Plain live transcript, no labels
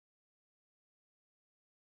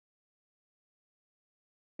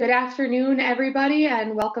Good afternoon, everybody,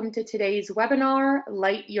 and welcome to today's webinar,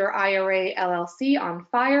 Lite Your IRA LLC on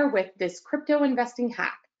Fire with this crypto investing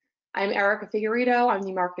hack. I'm Erica Figueredo. I'm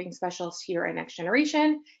the marketing specialist here at Next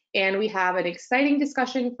Generation, and we have an exciting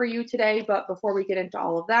discussion for you today. But before we get into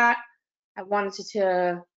all of that, I wanted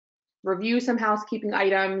to review some housekeeping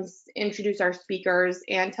items, introduce our speakers,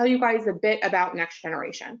 and tell you guys a bit about Next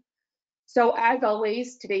Generation. So as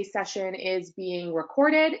always, today's session is being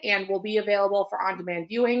recorded and will be available for on-demand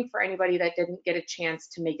viewing for anybody that didn't get a chance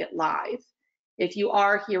to make it live. If you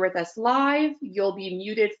are here with us live, you'll be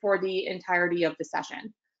muted for the entirety of the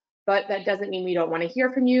session. But that doesn't mean we don't want to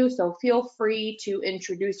hear from you, so feel free to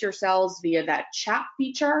introduce yourselves via that chat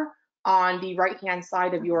feature on the right-hand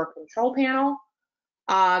side of your control panel.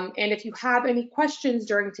 And if you have any questions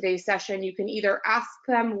during today's session, you can either ask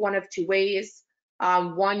them one of two ways.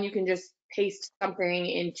 One, you can just paste something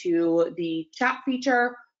into the chat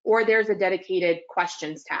feature, or there's a dedicated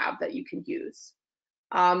questions tab that you can use.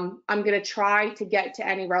 I'm going to try to get to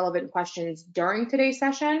any relevant questions during today's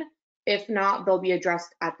session. If not, they'll be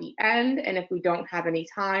addressed at the end, and if we don't have any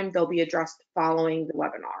time, they'll be addressed following the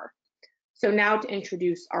webinar. So now to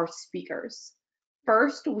introduce our speakers.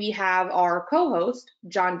 First, we have our co-host,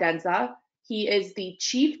 John Denza. He is the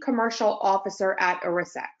Chief Commercial Officer at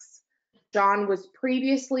Arisex. John was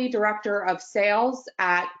previously Director of Sales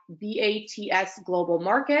at BATS Global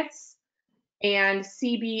Markets and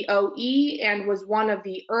CBOE, and was one of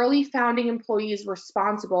the early founding employees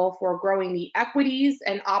responsible for growing the equities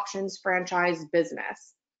and options franchise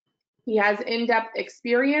business. He has in-depth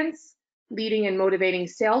experience leading and motivating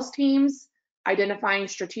sales teams, identifying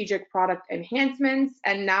strategic product enhancements,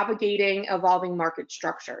 and navigating evolving market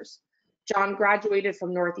structures. John graduated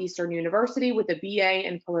from Northeastern University with a BA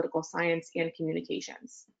in Political Science and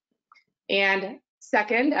Communications. And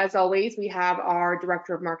second, as always, we have our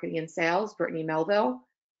Director of Marketing and Sales, Brittany Melville.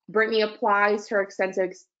 Brittany applies her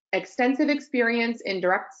extensive experience in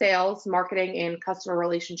direct sales, marketing, and customer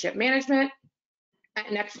relationship management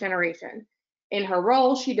at Next Generation. In her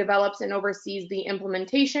role, she develops and oversees the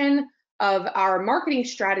implementation of our marketing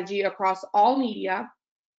strategy across all media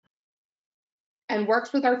and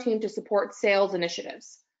works with our team to support sales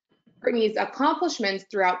initiatives. Brittany's accomplishments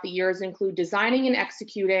throughout the years include designing and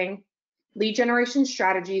executing lead generation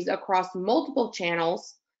strategies across multiple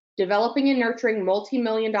channels, developing and nurturing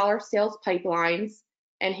multi-million-dollar sales pipelines,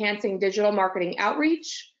 enhancing digital marketing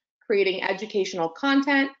outreach, creating educational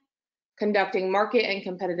content, conducting market and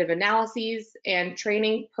competitive analyses, and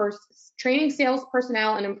training sales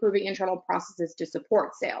personnel and improving internal processes to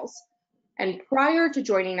support sales. And prior to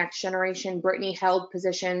joining Next Generation, Brittany held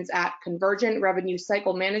positions at Convergent Revenue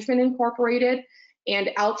Cycle Management Incorporated and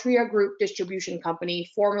Altria Group Distribution Company,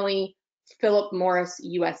 formerly Philip Morris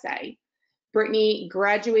USA. Brittany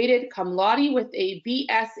graduated cum laude with a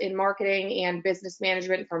BS in Marketing and Business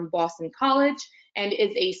Management from Boston College and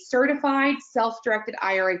is a certified self-directed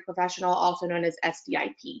IRA professional, also known as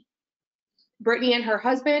SDIP. Brittany and her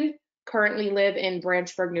husband currently live in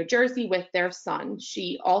Branchburg, New Jersey with their son.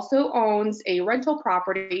 She also owns a rental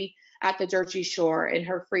property at the Jersey Shore. In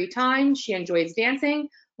her free time, she enjoys dancing,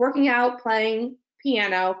 working out, playing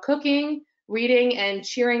piano, cooking, reading, and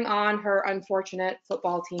cheering on her unfortunate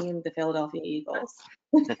football team, the Philadelphia Eagles.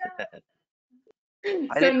 I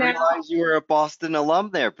didn't realize you were a Boston alum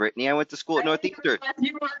there, Brittany. I went to school at Northeastern.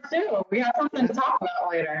 You were too. We have something to talk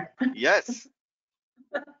about later. Yes.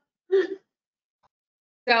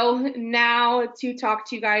 So now to talk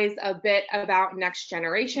to you guys a bit about Next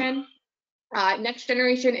Generation. Next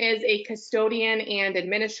Generation is a custodian and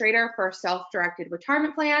administrator for self-directed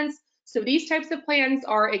retirement plans. So these types of plans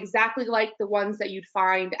are exactly like the ones that you'd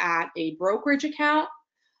find at a brokerage account.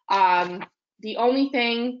 The only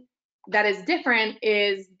thing that is different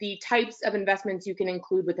is the types of investments you can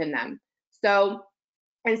include within them. So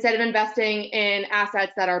instead of investing in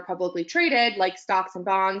assets that are publicly traded, like stocks and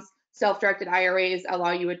bonds, self-directed IRAs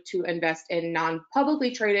allow you to invest in non-publicly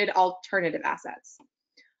traded alternative assets.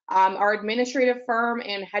 Our administrative firm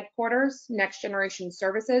and headquarters, Next Generation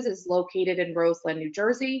Services, is located in Roseland, New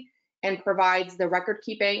Jersey, and provides the record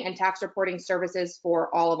keeping and tax reporting services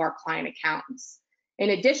for all of our client accounts.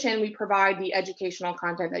 In addition, we provide the educational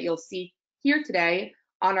content that you'll see here today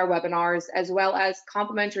on our webinars, as well as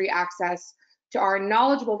complimentary access to our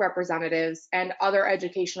knowledgeable representatives and other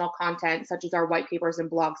educational content, such as our white papers and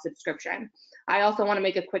blog subscription. I also want to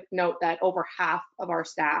make a quick note that over half of our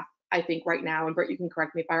staff, I think right now, and Britt, you can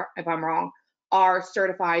correct me if I'm wrong, are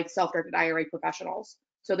certified self-directed IRA professionals.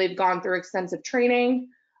 So they've gone through extensive training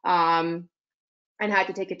and had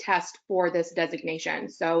to take a test for this designation.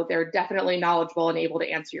 So they're definitely knowledgeable and able to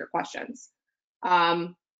answer your questions.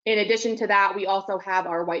 In addition to that, we also have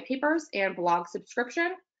our white papers and blog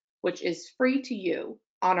subscription, which is free to you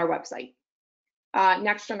on our website.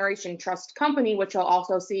 Next Generation Trust Company, which you'll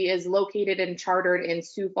also see is located and chartered in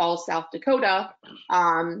Sioux Falls, South Dakota,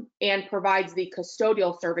 and provides the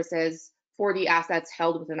custodial services for the assets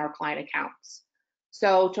held within our client accounts.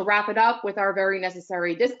 So to wrap it up with our very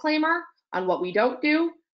necessary disclaimer on what we don't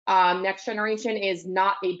do, Next Generation is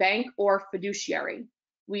not a bank or fiduciary.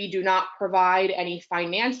 We do not provide any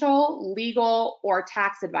financial, legal, or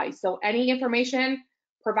tax advice. So any information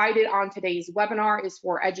provided on today's webinar is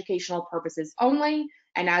for educational purposes only.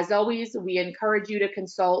 And as always, we encourage you to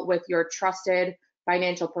consult with your trusted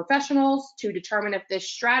financial professionals to determine if this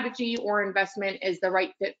strategy or investment is the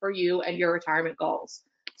right fit for you and your retirement goals.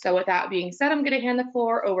 So with that being said, I'm going to hand the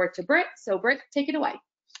floor over to Britt. So Britt, take it away.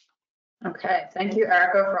 Okay, thank you,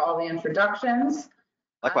 Erica, for all the introductions.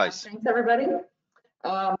 Likewise. Thanks, everybody.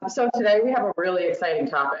 So today we have a really exciting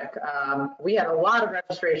topic. We had a lot of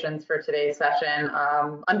registrations for today's session.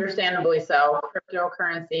 Understandably so,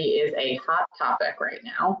 cryptocurrency is a hot topic right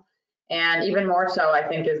now. And even more so, I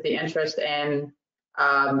think, is the interest in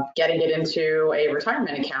getting it into a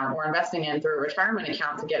retirement account or investing in through a retirement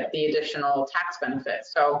account to get the additional tax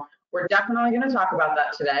benefits. So we're definitely going to talk about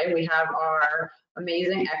that today. We have our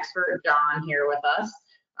amazing expert, John, here with us.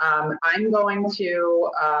 I'm going to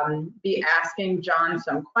be asking John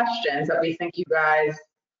some questions that we think you guys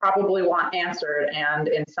probably want answered. And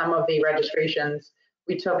in some of the registrations,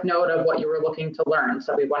 we took note of what you were looking to learn.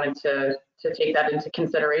 So we wanted to take that into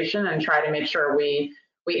consideration and try to make sure we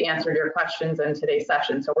answered your questions in today's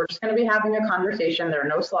session. So we're just going to be having a conversation. There are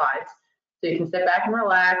no slides, so you can sit back and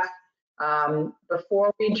relax.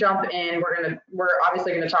 Before we jump in, we're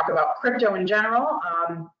obviously going to talk about crypto in general.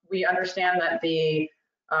 We understand that the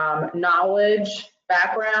knowledge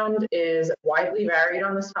background is widely varied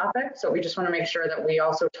on this topic, so we just want to make sure that we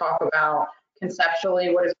also talk about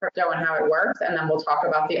conceptually what is crypto and how it works, and then we'll talk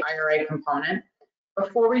about the IRA component.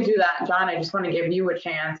 Before we do that, John, I just want to give you a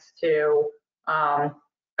chance to,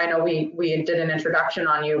 I know we did an introduction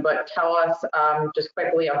on you, but tell us just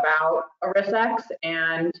quickly about ErisX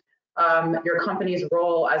and your company's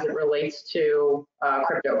role as it relates to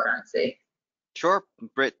cryptocurrency. Sure,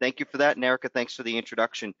 Britt, thank you for that. And Erica, thanks for the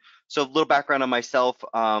introduction. So a little background on myself.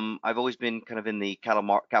 I've always been kind of in the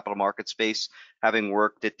capital market space, having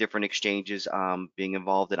worked at different exchanges, being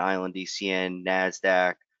involved in Island ECN,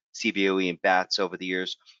 NASDAQ, CBOE, and BATS over the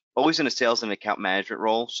years. Always in a sales and account management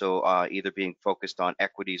role, so either being focused on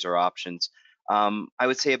equities or options. I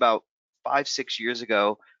would say about 5-6 years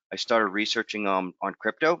ago, I started researching on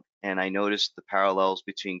crypto, and I noticed the parallels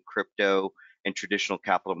between crypto and traditional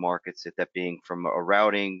capital markets, that being from a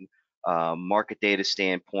routing, market data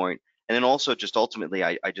standpoint, and then also just ultimately,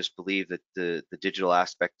 I just believe that the digital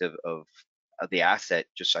aspect of the asset,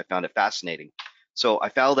 I found it fascinating. So I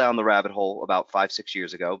fell down the rabbit hole about 5-6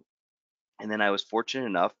 years ago, and then I was fortunate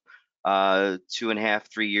enough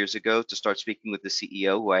 2.5-3 years ago to start speaking with the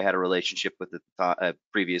CEO, who I had a relationship with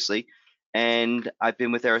previously. And I've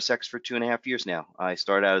been with ErisX for 2.5 years now. I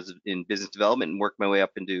started out in business development and worked my way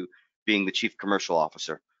up into being the chief commercial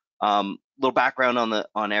officer. Little background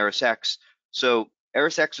on ErisX. So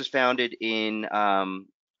ErisX was founded in, I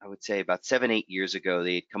would say about 7-8 years ago.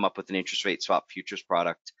 They had come up with an interest rate swap futures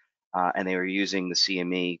product, and they were using the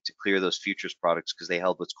CME to clear those futures products because they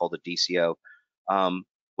held what's called a DCO.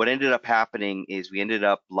 What ended up happening is we ended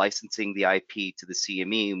up licensing the IP to the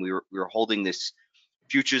CME, and we were holding this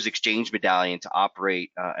futures exchange medallion to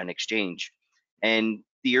operate an exchange. And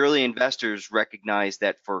the early investors recognized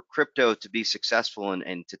that for crypto to be successful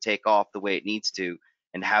and to take off the way it needs to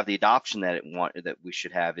and have the adoption that we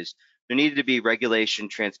should have, is there needed to be regulation,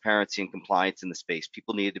 transparency, and compliance in the space.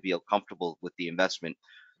 People needed to be comfortable with the investment.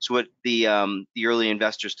 So what the early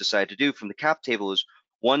investors decided to do from the cap table is,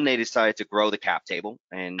 one, they decided to grow the cap table,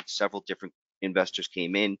 and several different investors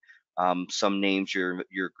came in. Some names your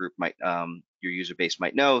group might, your user base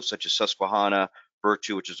might know, such as Susquehanna,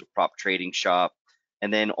 Virtu, which is a prop trading shop,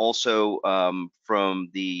 and then also from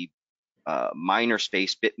the miner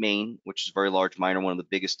space, Bitmain, which is a very large miner, one of the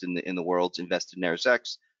biggest in the world, invested in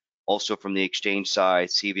ErisX. Also from the exchange side,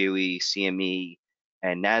 CBOE, CME,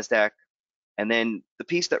 and NASDAQ. And then the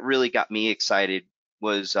piece that really got me excited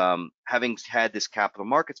was having had this capital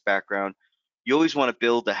markets background, you always want to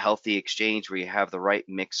build a healthy exchange where you have the right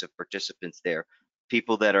mix of participants there,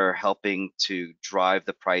 people that are helping to drive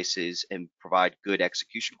the prices and provide good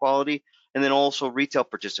execution quality, and then also retail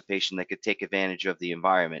participation that could take advantage of the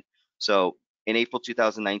environment. So in April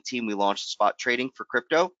 2019, we launched spot trading for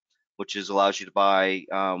crypto, which allows you to buy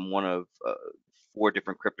one of 4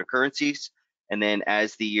 different cryptocurrencies. And then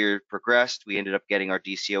as the year progressed, we ended up getting our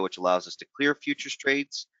DCO, which allows us to clear futures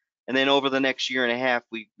trades. And then over the next year and a half,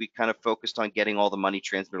 we kind of focused on getting all the money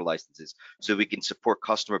transmitter licenses so we can support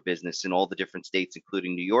customer business in all the different states,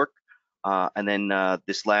 including New York. And then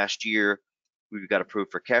this last year, we got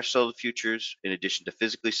approved for cash settled futures in addition to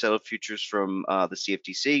physically settled futures from the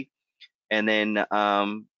CFTC. And then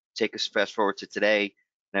take us fast forward to today,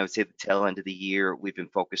 and I would say the tail end of the year, we've been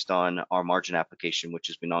focused on our margin application, which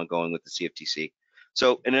has been ongoing with the CFTC.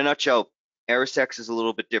 So in a nutshell, ErisX is a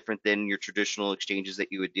little bit different than your traditional exchanges that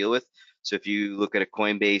you would deal with. So if you look at a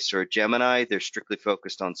Coinbase or a Gemini, they're strictly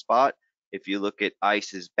focused on spot. If you look at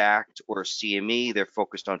ICE's Backed or CME, they're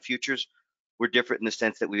focused on futures. We're different in the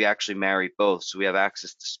sense that we actually marry both. So we have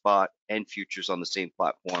access to spot and futures on the same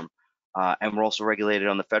platform. And we're also regulated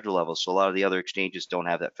on the federal level. So a lot of the other exchanges don't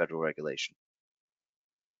have that federal regulation.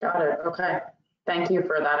 Got it. Okay. Thank you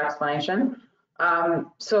for that explanation.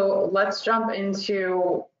 So let's jump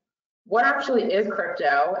into what actually is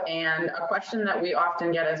crypto, and a question that we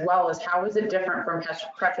often get as well is how is it different from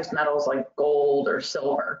precious metals like gold or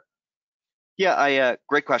silver? Yeah,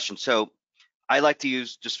 great question. So I like to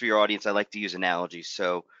use, just for your audience, I like to use analogies.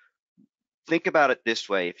 So think about it this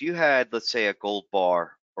way. If you had, let's say, a gold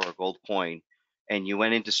bar or a gold coin, and you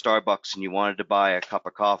went into Starbucks and you wanted to buy a cup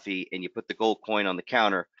of coffee and you put the gold coin on the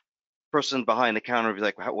counter, the person behind the counter would be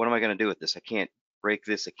like, what am I going to do with this? I can't break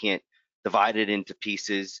this. I can't divide it into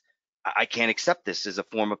pieces. I can't accept this as a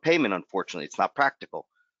form of payment, unfortunately. It's not practical.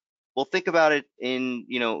 Well, think about it in,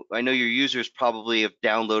 I know your users probably have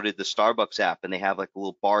downloaded the Starbucks app and they have like a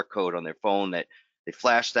little barcode on their phone that they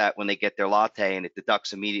flash that when they get their latte and it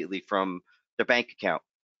deducts immediately from their bank account.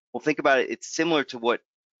 Well, think about it. It's similar to what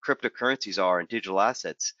cryptocurrencies are and digital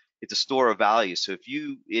assets. It's a store of value. So if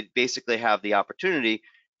you basically have the opportunity,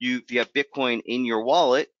 if you have Bitcoin in your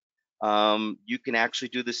wallet, you can actually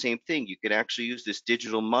do the same thing. You can actually use this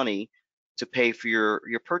digital money to pay for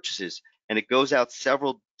your purchases. And it goes out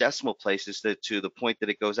several decimal places to the point that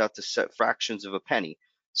it goes out to fractions of a penny.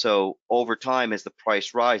 So over time, as the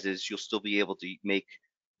price rises, you'll still be able to make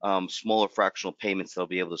smaller fractional payments that'll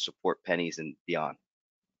be able to support pennies and beyond.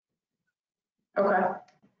 Okay.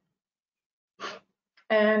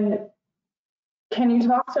 And can you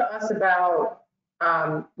talk to us about,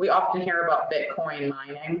 we often hear about Bitcoin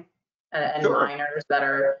mining and Sure. miners that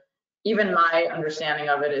are, even my understanding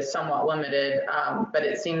of it is somewhat limited, but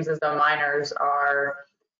it seems as though miners are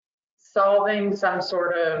solving some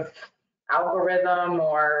sort of algorithm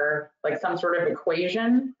or like some sort of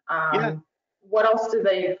equation. Yeah. What else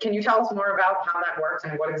can you tell us more about how that works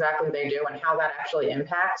and what exactly they do and how that actually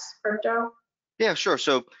impacts crypto? Yeah, sure.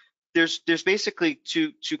 So there's basically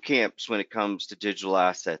two camps when it comes to digital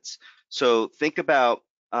assets. So think about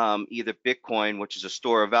either Bitcoin, which is a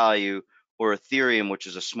store of value, or Ethereum, which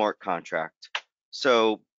is a smart contract.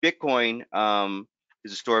 So Bitcoin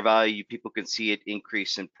is a store of value. People can see it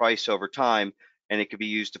increase in price over time, and it can be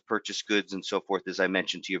used to purchase goods and so forth, as I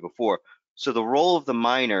mentioned to you before. So the role of the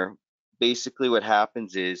miner, basically what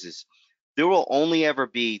happens is there will only ever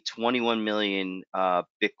be 21 million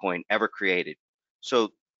Bitcoin ever created.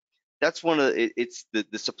 So that's one of it's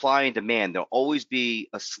the supply and demand. There'll always be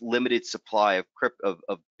a limited supply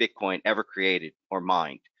of Bitcoin ever created or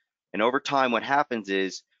mined. And over time, what happens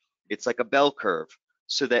is it's like a bell curve.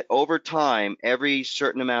 So that over time, every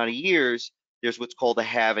certain amount of years, there's what's called a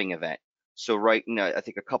halving event. So right now, I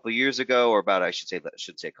think a couple of years ago, or about I should say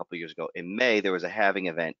a couple of years ago, in May, there was a halving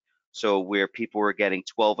event. So where people were getting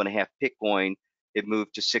 12.5 Bitcoin, it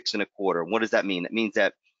moved to 6.25. What does that mean? That means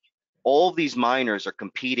that all of these miners are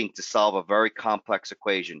competing to solve a very complex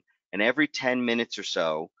equation. And every 10 minutes or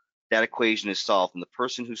so, that equation is solved. And the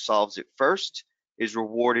person who solves it first is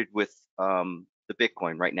rewarded with the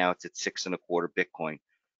Bitcoin. Right now, it's at 6.25 Bitcoin.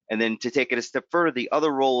 And then to take it a step further, the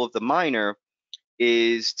other role of the miner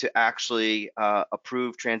is to actually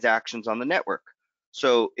approve transactions on the network.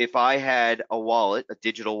 So if I had a wallet, a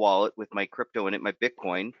digital wallet with my crypto in it, my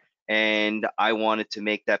Bitcoin, and I wanted to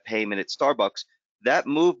make that payment at Starbucks, that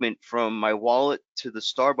movement from my wallet to the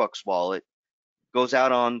Starbucks wallet goes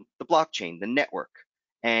out on the blockchain, the network,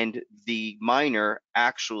 and the miner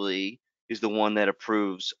actually is the one that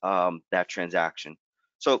approves that transaction.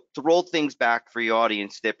 So to roll things back for your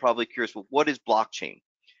audience, they're probably curious, well, what is blockchain?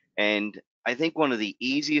 And I think one of the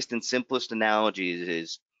easiest and simplest analogies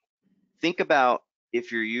is think about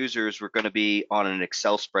if your users were going to be on an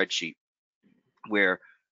Excel spreadsheet where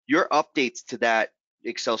your updates to that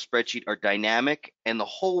Excel spreadsheet are dynamic and the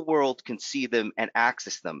whole world can see them and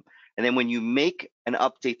access them. And then when you make an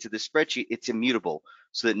update to the spreadsheet, it's immutable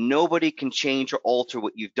so that nobody can change or alter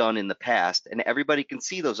what you've done in the past and everybody can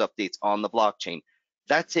see those updates on the blockchain.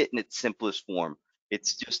 That's it in its simplest form.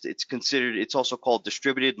 It's also called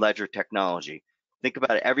distributed ledger technology. Think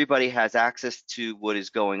about it. Everybody has access to what is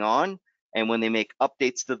going on, and when they make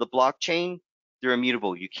updates to the blockchain, they're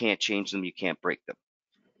immutable. You can't change them. You can't break them.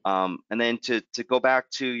 And then to go back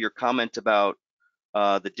to your comment about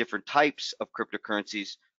the different types of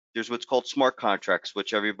cryptocurrencies, there's what's called smart contracts,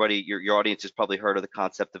 which everybody, your audience has probably heard of the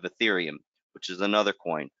concept of Ethereum, which is another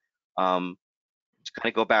coin. To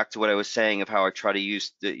kind of go back to what I was saying of how I try to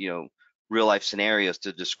use the, real life scenarios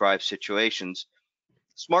to describe situations.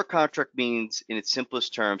 Smart contract means, in its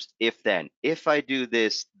simplest terms, if then. If I do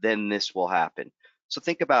this, then this will happen. So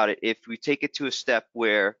think about it. If we take it to a step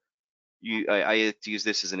where I like to use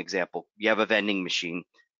this as an example. You have a vending machine,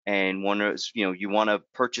 and you want to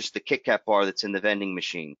purchase the Kit Kat bar that's in the vending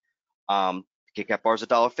machine. Kit Kat bar is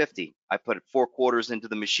 $1.50. I put 4 quarters into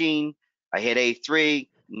the machine. I hit A3.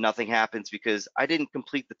 Nothing happens because I didn't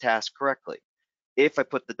complete the task correctly. If I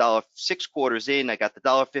put the 6 quarters in, I got the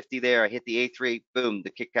 $1.50 there. I hit the A3. Boom,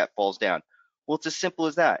 the Kit Kat falls down. Well, it's as simple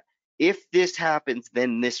as that. If this happens,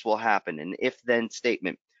 then this will happen. An if-then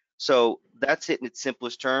statement. So that's it in its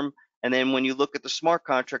simplest term. And then when you look at the smart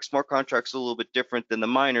contracts are a little bit different than the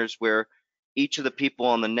miners, where each of the people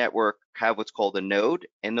on the network have what's called a node,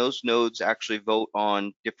 and those nodes actually vote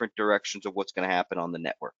on different directions of what's going to happen on the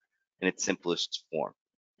network in its simplest form.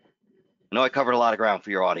 I know I covered a lot of ground for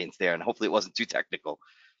your audience there, and hopefully it wasn't too technical.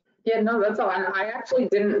 Yeah, no, that's all. And I actually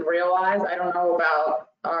didn't realize, I don't know about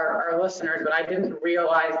our listeners, but I didn't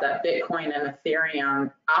realize that Bitcoin and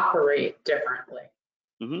Ethereum operate differently.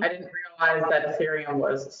 I didn't realize that Ethereum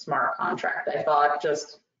was a smart contract. I thought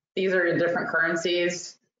just these are different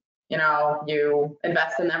currencies, you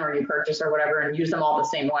invest in them or you purchase or whatever and use them all the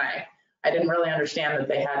same way. I didn't really understand that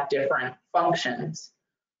they had different functions.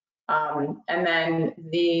 And then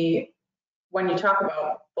when you talk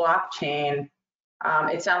about blockchain,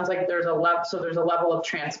 it sounds like there's a level of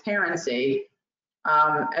transparency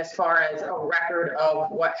as far as a record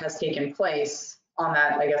of what has taken place on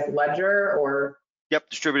that, I guess, ledger or. Yep,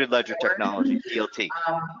 distributed ledger technology, DLT.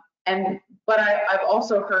 But I've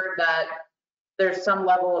also heard that there's some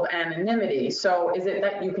level of anonymity. So is it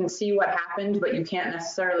that you can see what happened, but you can't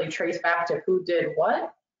necessarily trace back to who did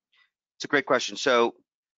what? It's a great question. So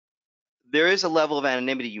there is a level of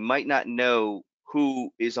anonymity. You might not know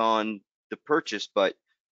who is on the purchase, but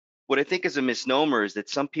what I think is a misnomer is that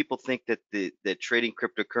some people think that that trading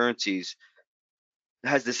cryptocurrencies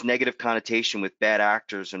has this negative connotation with bad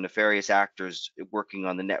actors or nefarious actors working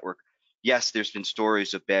on the network. Yes, there's been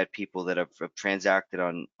stories of bad people that have transacted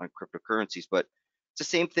on cryptocurrencies, but it's the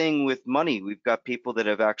same thing with money. We've got people that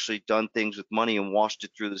have actually done things with money and washed it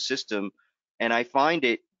through the system. And I find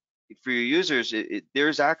it, for your users,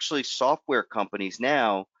 there's actually software companies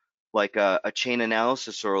now, like a Chain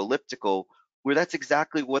Analysis or Elliptical, where that's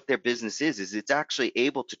exactly what their business is it's actually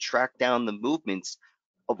able to track down the movements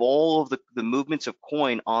of all of the movements of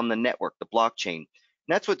coin on the network, the blockchain.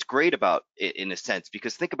 And that's what's great about it, in a sense,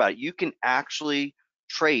 because think about it, you can actually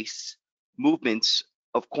trace movements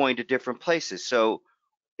of coin to different places. So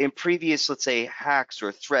in previous, let's say, hacks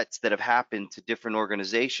or threats that have happened to different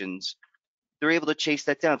organizations, they're able to chase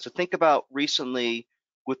that down. So think about recently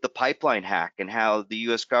with the pipeline hack and how the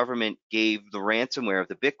US government gave the ransomware of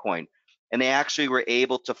the Bitcoin, and they actually were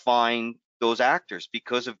able to find those actors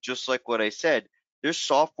because of, just like what I said, there's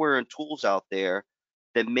software and tools out there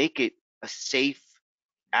that make it a safe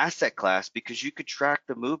asset class because you could track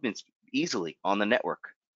the movements easily on the network.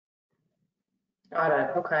 Got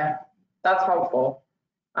it. Okay. That's helpful.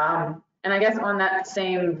 And I guess on that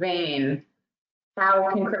same vein,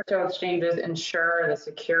 how can crypto exchanges ensure the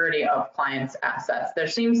security of clients' assets? There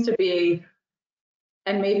seems to be,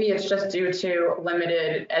 and maybe it's just due to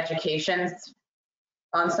limited education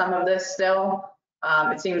on some of this still,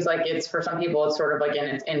 it seems like it's, for some people, it's sort of like in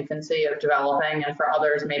its infancy of developing, and for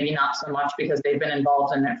others, maybe not so much because they've been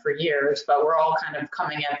involved in it for years, but we're all kind of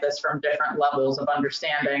coming at this from different levels of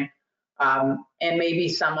understanding. And maybe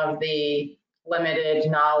some of the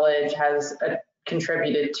limited knowledge has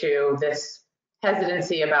contributed to this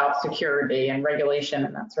hesitancy about security and regulation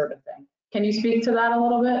and that sort of thing. Can you speak to that a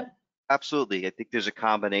little bit? Absolutely. I think there's a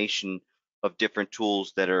combination of different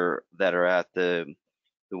tools that are at the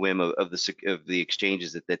whim of the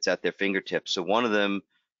exchanges that's at their fingertips. So one of them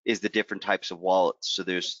is the different types of wallets. So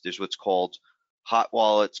there's what's called hot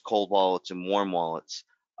wallets, cold wallets, and warm wallets.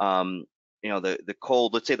 The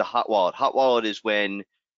cold, let's say the hot wallet. Hot wallet is when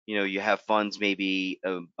you have funds maybe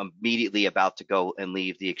immediately about to go and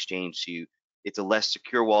leave the exchange. So it's a less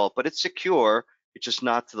secure wallet, but it's secure. It's just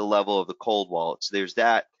not to the level of the cold wallet. So there's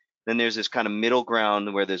that. Then there's this kind of middle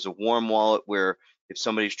ground where there's a warm wallet where If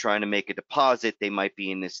somebody's trying to make a deposit, they might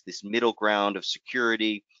be in this middle ground of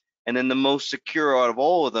security. And then the most secure out of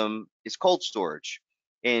all of them is cold storage.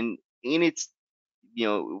 And in its,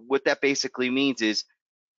 what that basically means is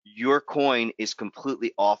your coin is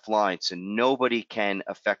completely offline, so nobody can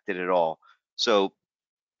affect it at all. So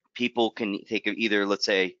people can take either, let's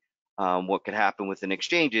say, what could happen with an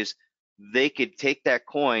exchange is they could take that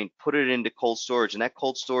coin, put it into cold storage, and that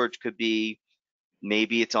cold storage could be,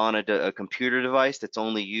 maybe it's on a computer device that's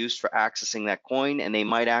only used for accessing that coin, and they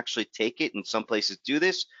might actually take it, and some places do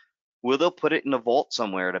this, where they'll put it in a vault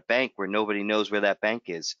somewhere at a bank where nobody knows where that bank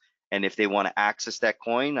is. And if they want to access that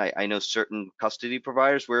coin, I know certain custody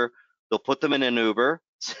providers where they'll put them in an Uber,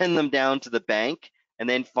 send them down to the bank, and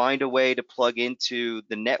then find a way to plug into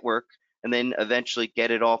the network and then eventually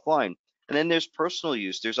get it offline. And then there's personal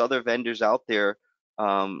use. There's other vendors out there,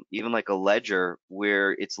 even like a Ledger,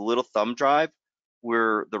 where it's a little thumb drive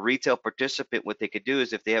where the retail participant, what they could do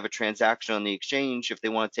is if they have a transaction on the exchange, if they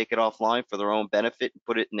want to take it offline for their own benefit and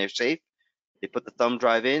put it in their safe, they put the thumb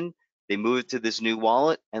drive in, they move it to this new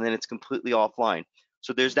wallet, and then it's completely offline.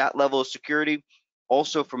 So there's that level of security.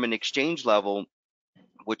 Also from an exchange level,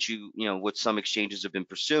 what some exchanges have been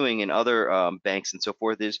pursuing and other banks and so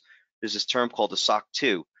forth is there's this term called a SOC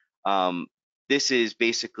 2. This is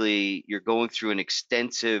basically you're going through an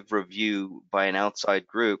extensive review by an outside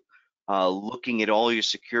group, looking at all your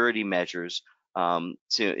security measures. So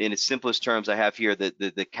in its simplest terms, I have here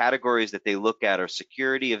the categories that they look at are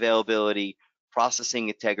security, availability, processing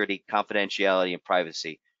integrity, confidentiality, and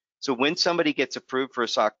privacy. So when somebody gets approved for a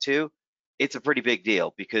SOC 2, it's a pretty big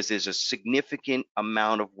deal because there's a significant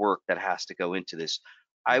amount of work that has to go into this.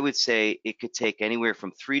 I would say it could take anywhere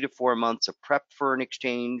from 3 to 4 months of prep for an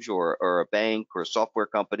exchange or a bank or a software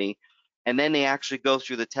company. And then they actually go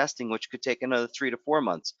through the testing, which could take another 3 to 4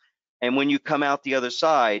 months. And when you come out the other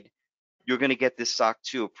side, you're going to get this SOC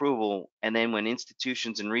 2 approval. And then when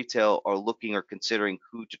institutions and retail are looking or considering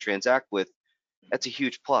who to transact with, that's a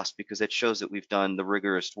huge plus because it shows that we've done the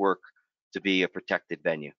rigorous work to be a protected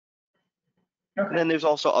venue. Okay. And then there's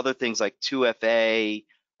also other things like 2FA,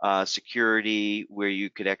 security, where you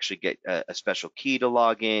could actually get a special key to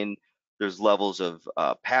log in. There's levels of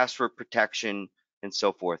password protection and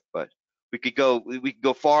so forth. But we could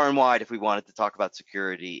go far and wide if we wanted to talk about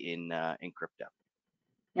security in crypto.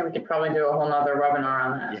 Yeah, we could probably do a whole nother webinar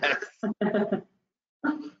on that.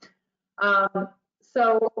 Yes.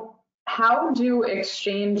 So how do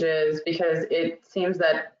exchanges, because it seems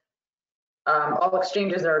that all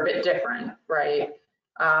exchanges are a bit different, right?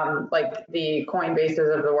 Like the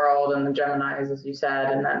Coinbases of the world and the Geminis, as you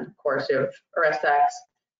said, and then of course you have RSX.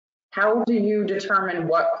 How do you determine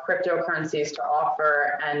what cryptocurrencies to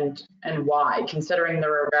offer and why, considering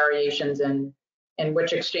there are variations in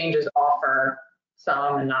which exchanges offer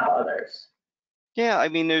some and not others? Yeah, I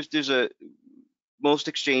mean, most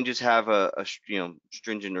exchanges have a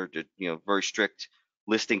stringent or very strict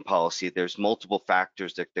listing policy. There's multiple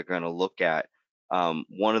factors that they're going to look at.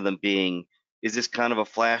 One of them being, is this kind of a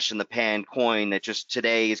flash in the pan coin that just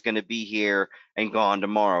today is going to be here and gone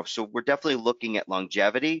tomorrow? So we're definitely looking at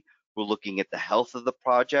longevity. We're looking at the health of the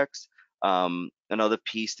projects. Another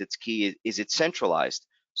piece that's key is it's centralized.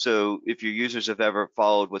 So if your users have ever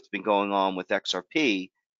followed what's been going on with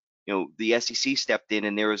XRP, the SEC stepped in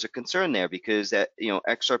and there was a concern there because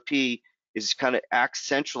XRP is kind of acts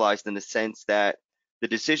centralized in the sense that the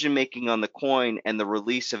decision making on the coin and the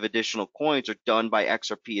release of additional coins are done by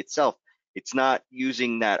XRP itself. It's not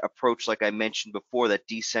using that approach like I mentioned before, that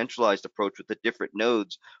decentralized approach with the different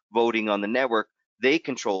nodes voting on the network. They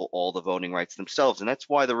control all the voting rights themselves, and that's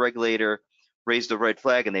why the regulator raised the red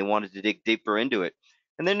flag and they wanted to dig deeper into it.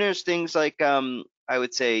 And then there's things like I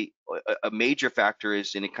would say a major factor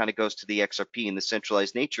is, and it kind of goes to the XRP and the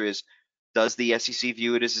centralized nature is, does the SEC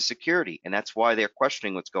view it as a security? And that's why they're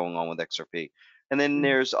questioning what's going on with XRP. And then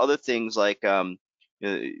there's other things like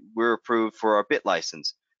we're approved for our BIT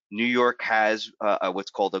license. New York has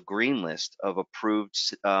what's called a green list of approved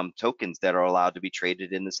tokens that are allowed to be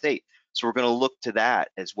traded in the state. So we're going to look to that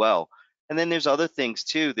as well. And then there's other things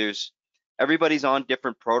too. Everybody's on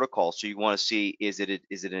different protocols, so you want to see, is it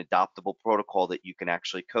an adoptable protocol that you can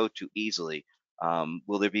actually code to easily?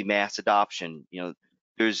 Will there be mass adoption?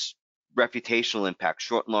 There's reputational impact,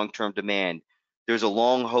 short and long-term demand. There's a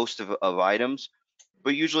long host of items,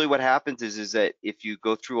 but usually what happens is that if you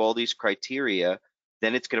go through all these criteria,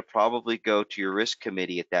 then it's going to probably go to your risk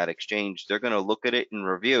committee at that exchange. They're going to look at it and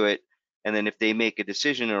review it, and then if they make a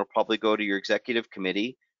decision, it'll probably go to your executive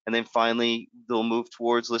committee, and then finally they'll move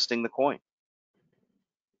towards listing the coin.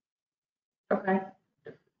 Okay.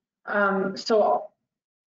 So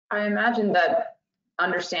I imagine that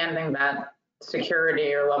understanding that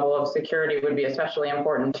security or level of security would be especially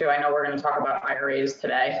important too. I know we're going to talk about IRAs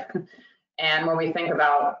today. And when we think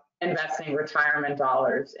about investing retirement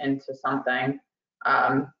dollars into something,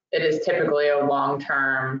 it is typically a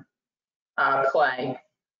long-term play.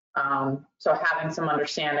 So having some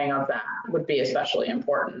understanding of that would be especially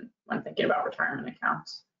important when thinking about retirement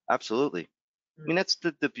accounts. Absolutely. I mean, that's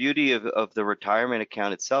the beauty of the retirement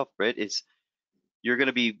account itself, Britt, is you're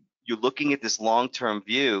looking at this long-term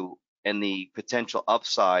view and the potential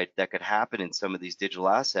upside that could happen in some of these digital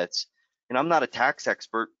assets. And I'm not a tax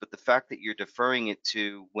expert, but the fact that you're deferring it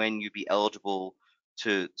to when you'd be eligible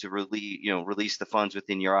to release the funds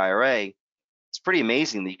within your IRA, it's pretty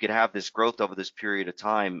amazing that you could have this growth over this period of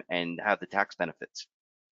time and have the tax benefits.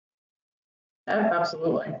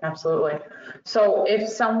 Absolutely, absolutely. So if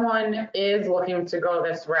someone is looking to go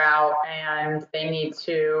this route and they need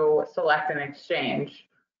to select an exchange,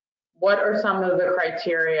 what are some of the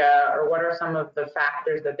criteria or what are some of the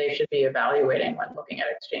factors that they should be evaluating when looking at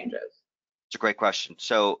exchanges? It's a great question.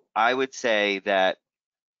 So I would say that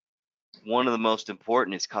one of the most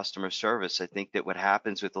important is customer service. I think that what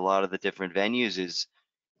happens with a lot of the different venues is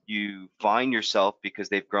you find yourself, because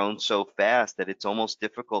they've grown so fast, that it's almost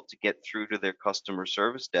difficult to get through to their customer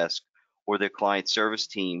service desk or their client service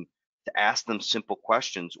team to ask them simple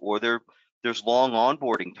questions, or there's long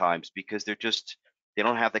onboarding times because they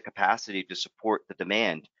don't have the capacity to support the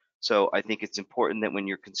demand. So I think it's important that when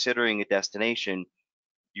you're considering a destination,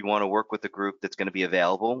 you want to work with a group that's going to be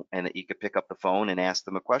available and that you could pick up the phone and ask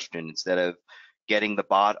them a question instead of getting the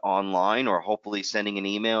bot online or hopefully sending an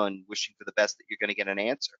email and wishing for the best that you're going to get an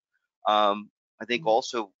answer. I think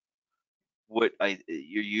also what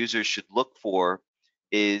your users should look for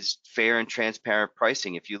is fair and transparent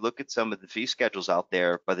pricing. If you look at some of the fee schedules out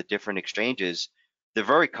there by the different exchanges, they're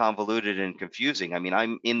very convoluted and confusing. I mean,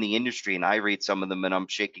 I'm in the industry and I read some of them and I'm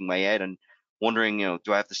shaking my head and wondering,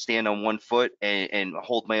 do I have to stand on one foot and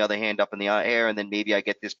hold my other hand up in the air and then maybe I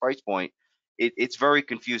get this price point? It's very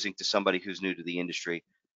confusing to somebody who's new to the industry.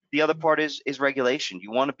 The other part is regulation.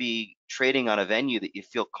 You want to be trading on a venue that you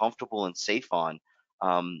feel comfortable and safe on.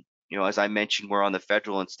 As I mentioned, we're on the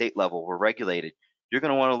federal and state level, we're regulated. You're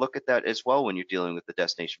going to want to look at that as well when you're dealing with the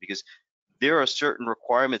destination, because there are certain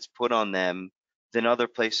requirements put on them than other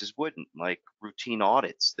places wouldn't, like routine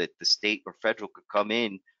audits that the state or federal could come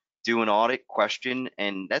in, do an audit question,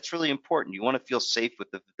 and that's really important. You want to feel safe with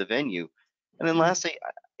the venue. And then lastly,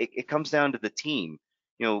 it comes down to the team.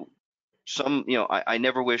 I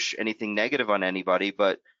never wish anything negative on anybody,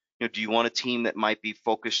 but do you want a team that might be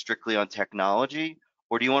focused strictly on technology,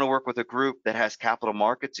 or do you want to work with a group that has capital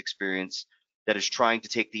markets experience that is trying to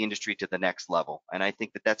take the industry to the next level? And I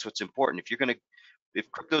think that that's what's important. If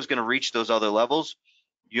crypto is going to reach those other levels,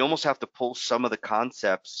 you almost have to pull some of the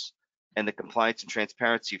concepts and the compliance and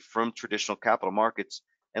transparency from traditional capital markets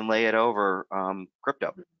and lay it over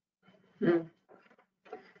crypto. Mm-hmm.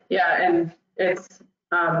 Yeah, and it's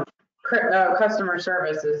customer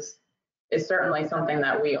service is certainly something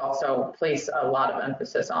that we also place a lot of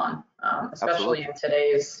emphasis on, especially Absolutely. in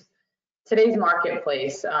today's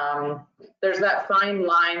marketplace. There's that fine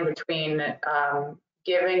line between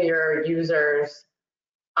giving your users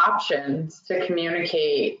options to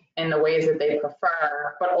communicate in the ways that they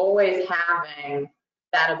prefer, but always having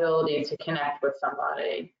that ability to connect with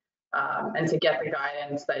somebody and to get the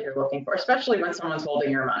guidance that you're looking for, especially when someone's holding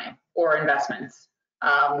your money or investments.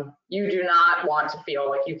 You do not want to feel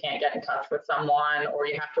like you can't get in touch with someone, or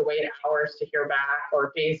you have to wait hours to hear back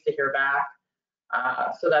or days to hear back.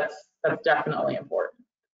 So that's definitely important.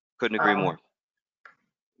 Couldn't agree more.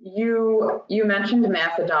 You mentioned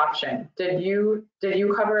mass adoption. Did you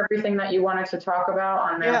cover everything that you wanted to talk about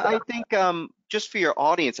on mass adoption? I think just for your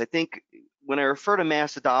audience, I think when I refer to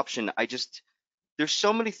mass adoption, there's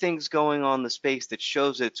so many things going on in the space that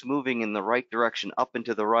shows that it's moving in the right direction, up and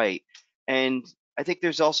to the right. And I think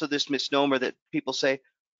there's also this misnomer that people say,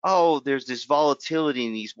 oh, there's this volatility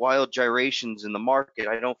and these wild gyrations in the market,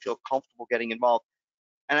 I don't feel comfortable getting involved.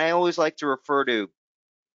 And I always like to refer to,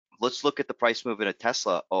 let's look at the price movement of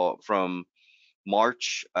Tesla from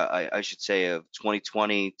March, I should say, of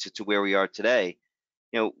 2020 to where we are today.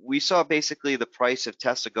 We saw basically the price of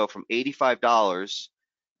Tesla go from $85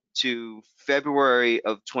 to February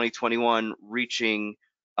of 2021 reaching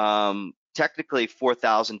technically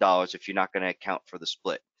 $4,000 if you're not going to account for the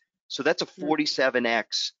split. So that's a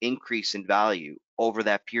 47x increase in value over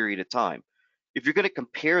that period of time. If you're going to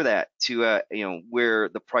compare that to where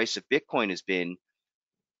the price of Bitcoin has been,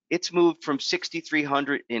 it's moved from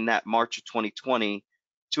 6,300 in that March of 2020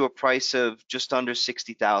 to a price of just under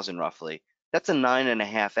 60,000 roughly. That's a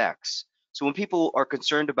 9.5x. So when people are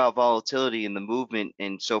concerned about volatility and the movement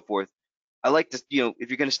and so forth, I like to, if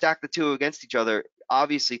you're going to stack the two against each other,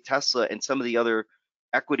 obviously Tesla and some of the other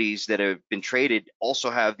equities that have been traded also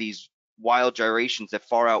have these wild gyrations that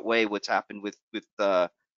far outweigh what's happened with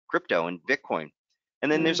crypto and Bitcoin.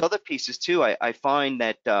 And then there's other pieces too. I find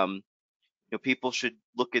that people should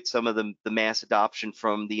look at some of the mass adoption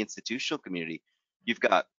from the institutional community. You've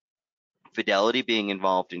got Fidelity being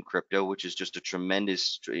involved in crypto, which is just a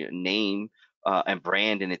tremendous name and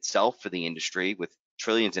brand in itself for the industry with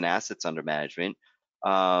trillions in assets under management.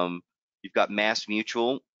 You've got Mass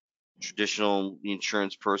Mutual, traditional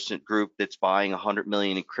insurance person group that's buying 100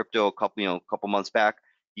 million in crypto a couple months back.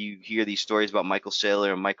 You hear these stories about Michael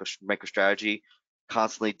Saylor and MicroStrategy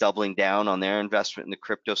constantly doubling down on their investment in the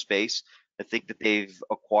crypto space. I think that they've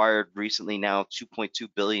acquired recently now $2.2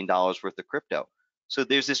 billion worth of crypto. So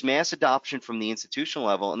there's this mass adoption from the institutional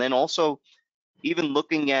level, and then also even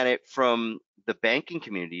looking at it from the banking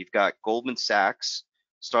community. You've got Goldman Sachs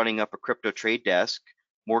starting up a crypto trade desk,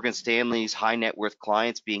 Morgan Stanley's high net worth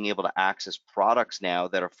clients being able to access products now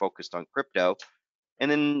that are focused on crypto. And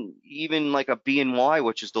then even like a BNY,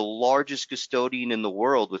 which is the largest custodian in the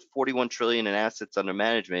world with 41 trillion in assets under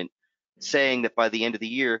management, saying that by the end of the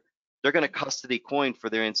year, they're going to custody coin for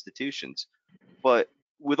their institutions. But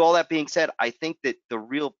with all that being said, I think that the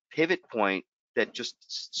real pivot point that just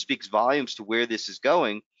speaks volumes to where this is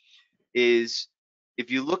going is if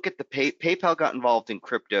you look at the PayPal got involved in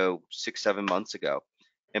crypto 6-7 months ago.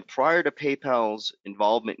 And prior to PayPal's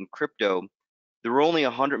involvement in crypto, there were only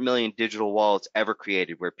 100 million digital wallets ever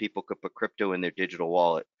created where people could put crypto in their digital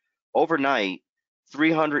wallet. Overnight,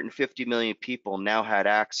 350 million people now had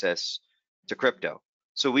access to crypto.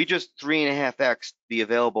 So we just 3.5x the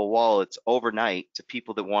available wallets overnight to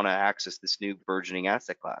people that want to access this new burgeoning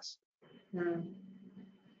asset class.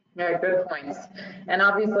 Yeah, good points. And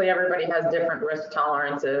obviously everybody has different risk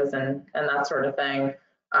tolerances and that sort of thing.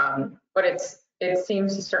 But it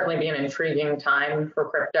seems to certainly be an intriguing time for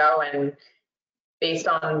crypto, and based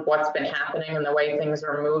on what's been happening and the way things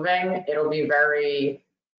are moving, it'll be very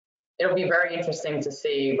interesting to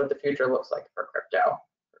see what the future looks like for crypto.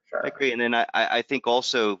 Sure. I agree. And then I think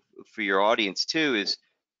also for your audience too is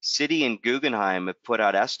Citi and Guggenheim have put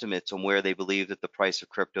out estimates on where they believe that the price of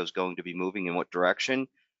crypto is going to be moving in what direction.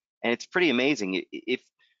 And it's pretty amazing.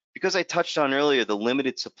 Because I touched on earlier the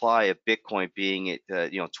limited supply of Bitcoin being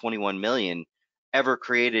at 21 million ever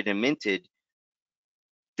created and minted.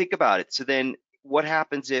 Think about it. So then what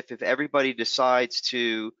happens if everybody decides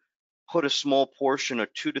to put a small portion or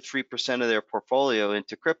 2 to 3% of their portfolio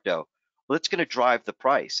into crypto? Well, it's going to drive the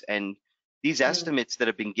price. And these estimates that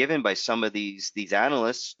have been given by some of these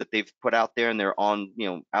analysts that they've put out there and they're on,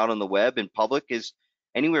 out on the web and public is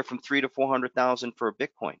anywhere from 300,000 to 400,000 for a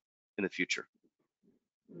Bitcoin in the future.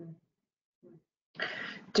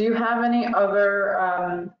 Do you have any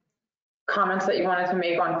other comments that you wanted to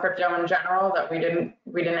make on crypto in general that we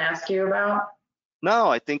didn't ask you about? No,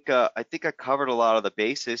 I think I covered a lot of the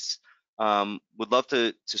basis. Would love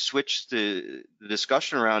to switch the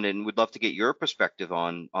discussion around and would love to get your perspective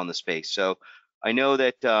on the space. So I know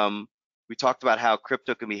that we talked about how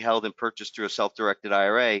crypto can be held and purchased through a self-directed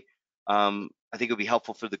IRA. I think it would be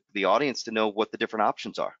helpful for the audience to know what the different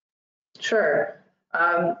options are. Sure.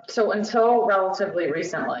 So until relatively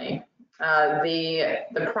recently,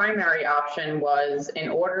 the primary option was, in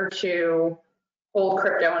order to hold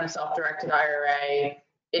crypto in a self-directed IRA,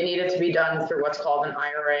 it needed to be done through what's called an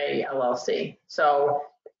IRA LLC. So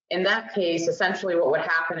in that case, essentially what would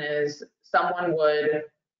happen is someone would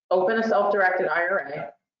open a self-directed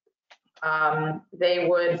IRA. They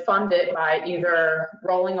would fund it by either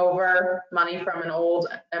rolling over money from an old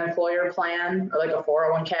employer plan, or like a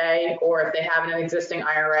 401k, or if they have an existing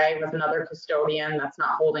IRA with another custodian that's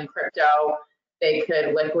not holding crypto, they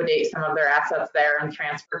could liquidate some of their assets there and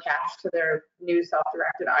transfer cash to their new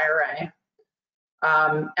self-directed IRA.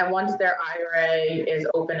 And once their IRA is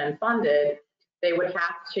open and funded, they would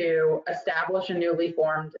have to establish a newly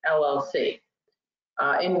formed LLC,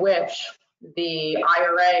 in which the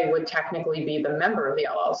IRA would technically be the member of the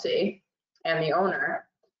LLC and the owner.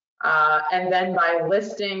 And then by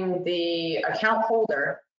listing the account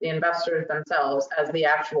holder, the investors themselves, as the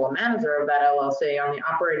actual manager of that LLC on the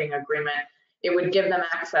operating agreement, it would give them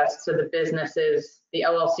access to the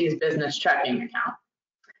LLC's business checking account.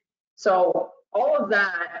 So all of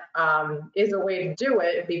that is a way to do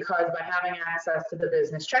it, because by having access to the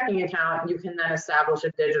business checking account, you can then establish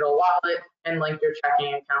a digital wallet and link your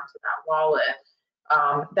checking account to that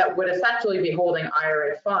wallet that would essentially be holding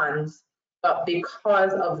IRA funds. But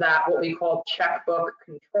because of that, what we call checkbook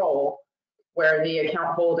control, where the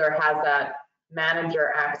account holder has that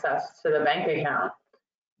manager access to the bank account,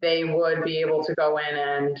 they would be able to go in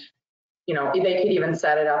and they could even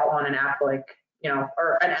set it up on an app like,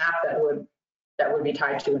 or an app that would be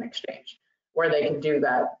tied to an exchange where they could do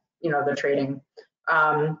that, the trading.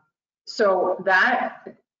 So that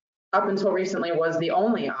up until recently was the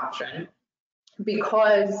only option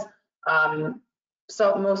because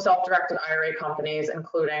most self-directed IRA companies,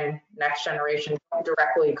 including Next Generation, don't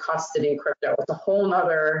directly custody crypto. It's a whole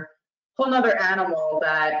nother animal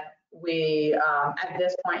that we, at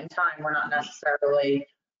this point in time, we're not necessarily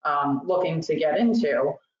looking to get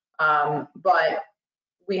into. But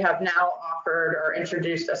we have now offered or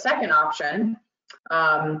introduced a second option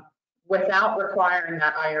without requiring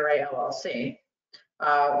that IRA LLC,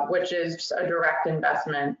 which is just a direct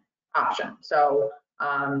investment option. So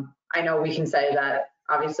I know we can say that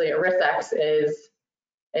obviously ErisX is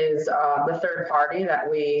the third party that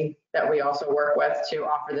we also work with to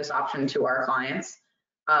offer this option to our clients.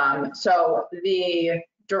 So the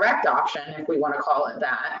direct option, if we want to call it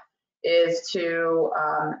that, is to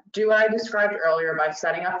do what I described earlier by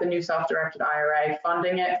setting up the new self-directed IRA,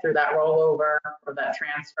 funding it through that rollover or that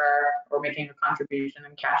transfer, or making a contribution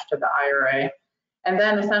in cash to the IRA. And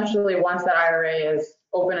then essentially once that IRA is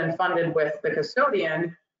open and funded with the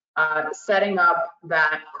custodian, setting up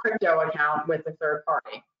that crypto account with the third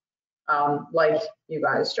party, like you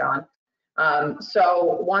guys, John.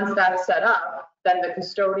 So once that's set up, then the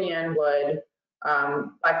custodian would,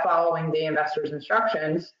 by following the investor's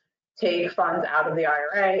instructions, take funds out of the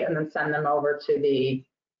IRA and then send them over to the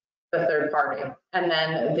third party. And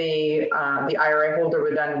then the IRA holder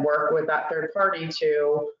would then work with that third party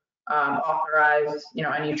to authorize,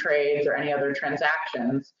 any trades or any other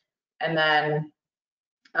transactions. And then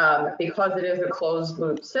because it is a closed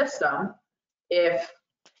loop system, if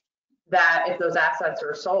those assets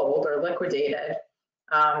are sold or liquidated,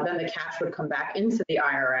 then the cash would come back into the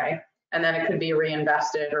IRA, and then it could be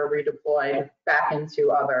reinvested or redeployed back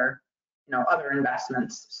into other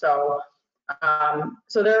investments. So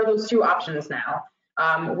so there are those two options now.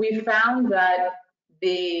 We found that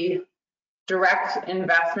the direct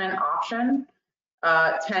investment option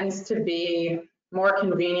tends to be more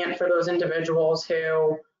convenient for those individuals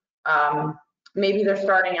who maybe they're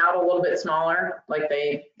starting out a little bit smaller, like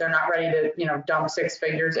they're not ready to dump 6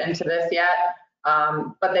 figures into this yet,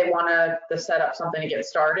 but they want to set up something to get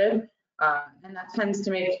started, and that tends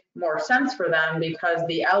to make more sense for them because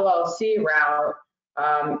the LLC route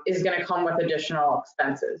is going to come with additional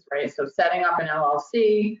expenses, right? So setting up an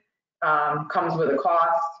LLC comes with a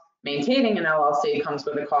cost. Maintaining an LLC comes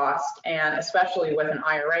with a cost, and especially with an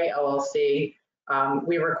IRA LLC,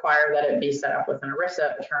 we require that it be set up with an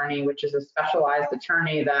ERISA attorney, which is a specialized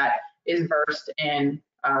attorney that is versed in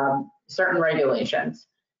certain regulations.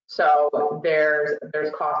 So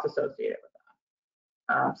there's cost associated with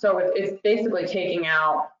that. So it's basically taking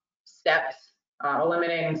out steps,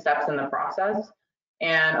 eliminating steps in the process,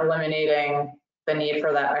 and eliminating the need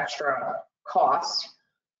for that extra cost.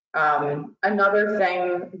 Another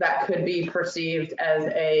thing that could be perceived as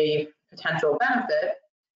a potential benefit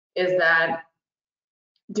is that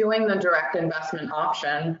doing the direct investment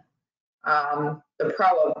option, the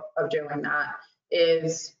pro of doing that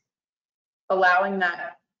is allowing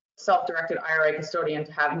that self-directed IRA custodian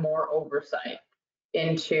to have more oversight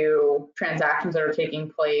into transactions that are taking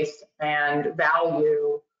place and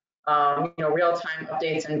value, real-time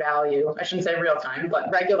updates in value. I shouldn't say real-time,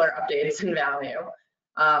 but regular updates in value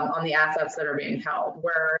on the assets that are being held.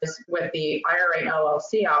 Whereas with the IRA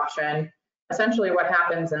LLC option, essentially what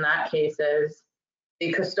happens in that case is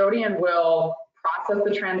the custodian will process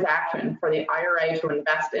the transaction for the IRA to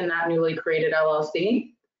invest in that newly created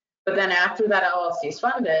LLC. But then after that LLC is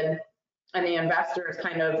funded and the investor is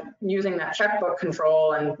kind of using that checkbook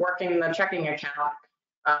control and working the checking account,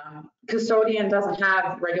 custodian doesn't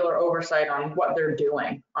have regular oversight on what they're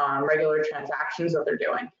doing, on regular transactions that they're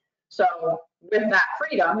doing. So with that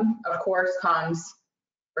freedom, of course, comes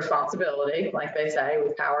responsibility. Like they say,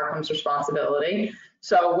 with power comes responsibility.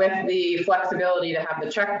 So with the flexibility to have the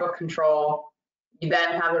checkbook control, you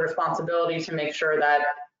then have the responsibility to make sure that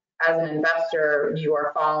as an investor, you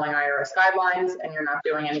are following IRS guidelines and you're not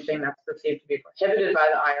doing anything that's perceived to be prohibited by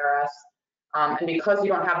the IRS. And because you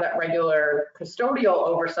don't have that regular custodial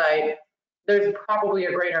oversight, there's probably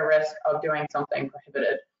a greater risk of doing something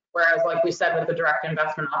prohibited. Whereas, like we said, with the direct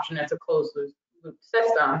investment option, it's a closed loop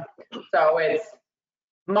system. So it's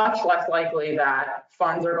much less likely that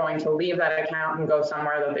funds are going to leave that account and go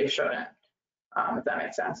somewhere that they shouldn't, if that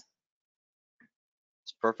makes sense.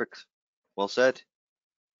 It's perfect. Well said.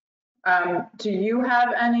 Do you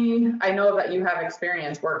have any, I know that you have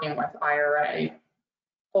experience working with IRA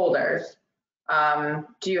holders.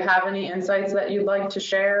 Do you have any insights that you'd like to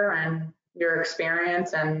share and your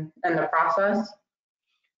experience and the process?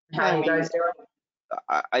 How I you mean, guys do it?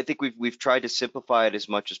 I think we've tried to simplify it as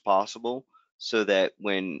much as possible so that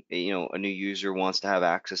when a new user wants to have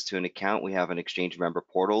access to an account, we have an exchange member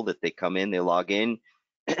portal that they come in, they log in,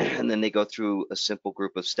 and then they go through a simple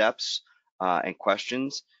group of steps and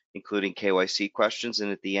questions, including KYC questions.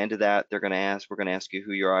 And at the end of that, we're going to ask you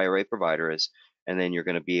who your IRA provider is, and then you're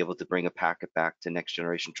going to be able to bring a packet back to Next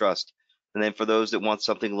Generation Trust. And then for those that want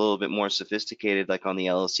something a little bit more sophisticated, like on the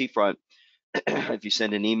LLC front, if you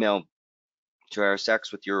send an email to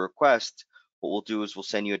RSX with your request, what we'll do is we'll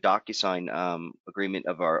send you a DocuSign agreement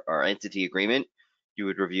of our entity agreement. You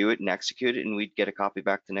would review it and execute it, and we'd get a copy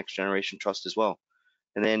back to Next Generation Trust as well.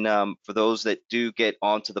 And then for those that do get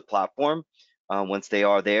onto the platform, once they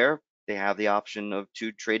are there, they have the option of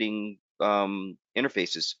 2 trading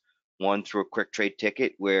interfaces. One through a quick trade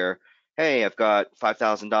ticket where, hey, I've got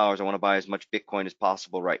 $5,000. I want to buy as much Bitcoin as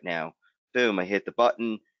possible right now. Boom, I hit the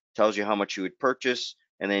button, tells you how much you would purchase,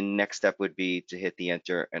 and then next step would be to hit the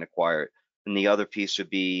enter and acquire it. And the other piece would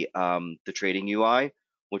be the trading UI,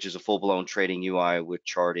 which is a full-blown trading UI with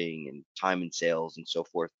charting and time and sales and so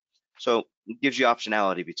forth. So it gives you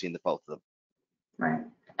optionality between the both of them. Right.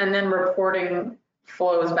 And then reporting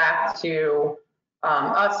flows back to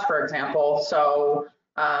us, for example. So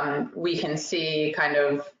we can see kind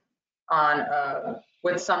of on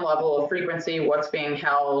with some level of frequency what's being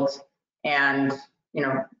held and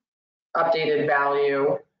updated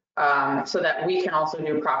value, so that we can also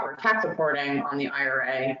do proper tax reporting on the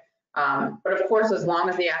IRA. But of course, as long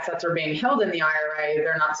as the assets are being held in the IRA,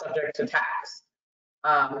 they're not subject to tax.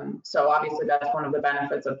 So obviously that's one of the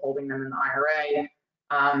benefits of holding them in the IRA.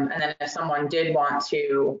 And then if someone did want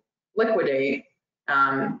to liquidate,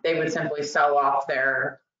 they would simply sell off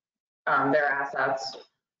their assets,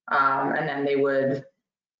 and then they would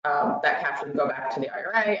that cash would go back to the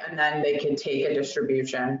IRA, and then they could take a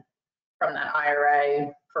distribution from that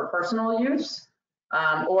IRA for personal use.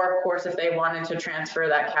 Or of course, if they wanted to transfer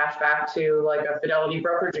that cash back to like a Fidelity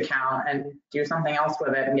brokerage account and do something else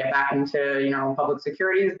with it and get back into public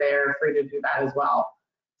securities, they're free to do that as well.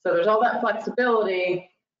 So there's all that flexibility,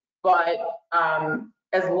 but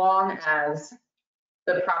as long as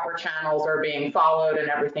the proper channels are being followed and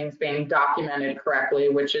everything's being documented correctly,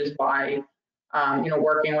 which is why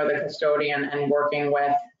working with a custodian and working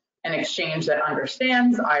with an exchange that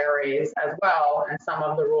understands IRAs as well, and some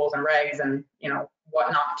of the rules and regs and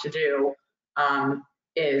what not to do,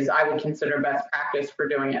 is I would consider best practice for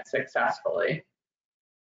doing it successfully.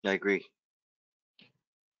 I agree.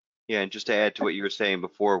 Yeah, and just to add to what you were saying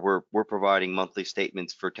before, we're providing monthly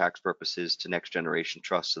statements for tax purposes to Next Generation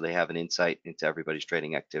Trust, so they have an insight into everybody's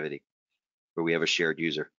trading activity, where we have a shared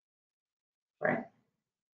user. Right.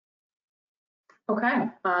 Okay.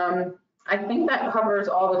 I think that covers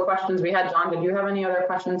all the questions we had. John, did you have any other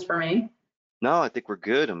questions for me? No, I think we're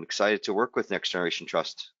good. I'm excited to work with Next Generation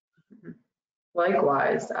Trust.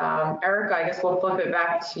 Likewise. Erica, I guess we'll flip it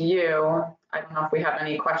back to you. I don't know if we have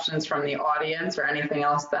any questions from the audience or anything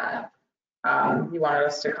else that you wanted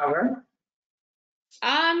us to cover.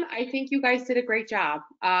 I think you guys did a great job.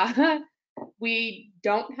 We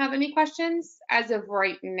don't have any questions as of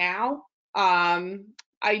right now.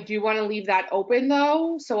 I do want to leave that open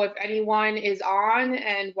though. So if anyone is on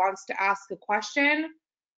and wants to ask a question,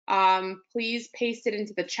 please paste it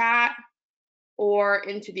into the chat or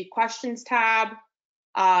into the questions tab.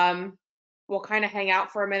 We'll kind of hang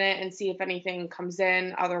out for a minute and see if anything comes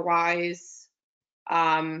in. Otherwise,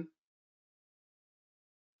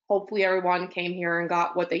 hopefully everyone came here and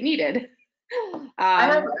got what they needed. I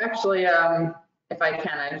have actually, if I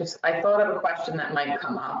can, I thought of a question that might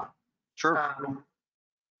come up. Sure.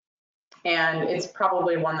 And it's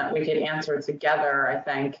probably one that we could answer together, I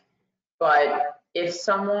think. But if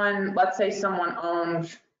someone, let's say someone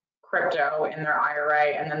owned crypto in their IRA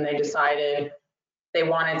and then they decided they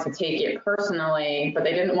wanted to take it personally, but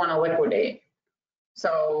they didn't want to liquidate.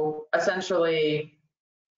 So essentially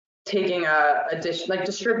taking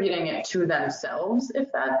distributing it to themselves,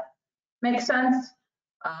 if that makes sense,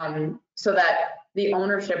 so that the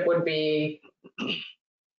ownership would be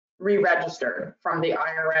re-registered from the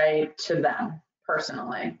IRA to them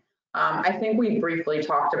personally. I think we briefly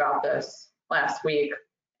talked about this last week,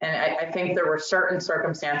 and I think there were certain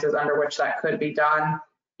circumstances under which that could be done,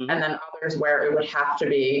 and then others where it would have to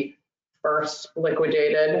be first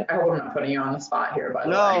liquidated. I hope I'm not putting you on the spot here, by the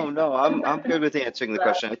way. No, I'm good with answering the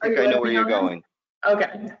question. I think I know where you're going.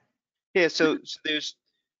 Okay. Yeah, so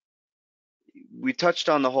we touched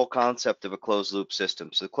on the whole concept of a closed loop system.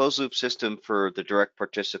 So the closed loop system for the direct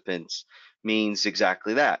participants means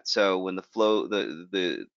exactly that. So when the flow,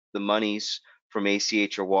 the monies from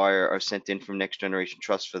ACH or wire are sent in from Next Generation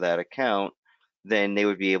Trust for that account, then they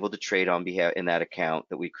would be able to trade on behalf in that account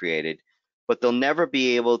that we created. But they'll never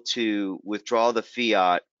be able to withdraw the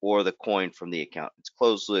fiat or the coin from the account. It's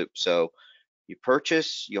closed loop. So you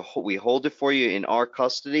purchase, we hold it for you in our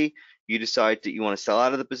custody. You decide that you want to sell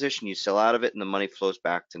out of the position, you sell out of it, and the money flows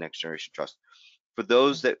back to Next Generation Trust. For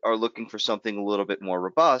those that are looking for something a little bit more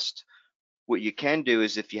robust, what you can do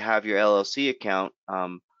is if you have your LLC account,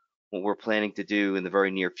 what we're planning to do in the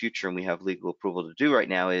very near future, and we have legal approval to do right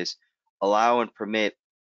now, is allow and permit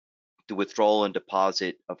the withdrawal and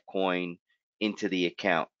deposit of coin into the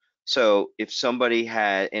account. So if somebody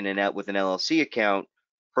had with an LLC account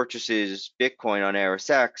purchases Bitcoin on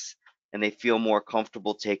ErisX and they feel more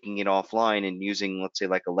comfortable taking it offline and using, let's say,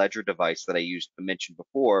 like a ledger device that I used to mention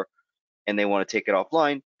before, and they want to take it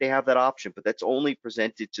offline, they have that option, but that's only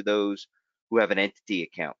presented to those who have an entity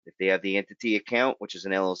account. If they have the entity account, which is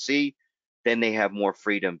an LLC, then they have more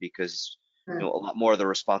freedom because a lot more of the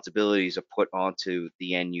responsibilities are put onto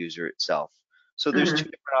the end user itself. So there's two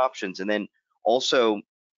different options. And then also,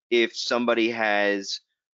 if somebody has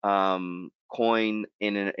coin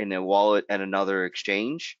in a wallet at another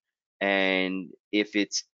exchange, and if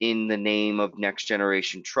it's in the name of Next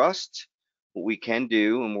Generation Trust, what we can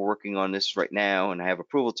do, and we're working on this right now and I have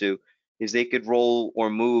approval to, is they could roll or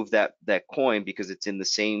move that coin because it's in the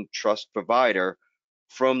same trust provider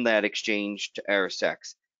from that exchange to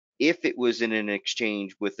ErisX. If it was in an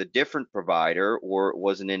exchange with a different provider or it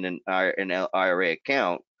wasn't in an IRA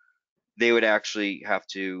account, they would actually have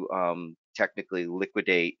to technically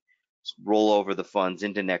liquidate, roll over the funds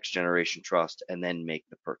into Next Generation Trust, and then make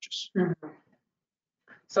the purchase.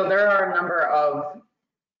 So there are a number of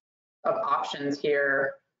options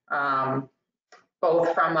here,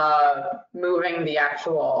 both from moving the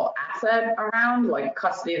actual asset around, like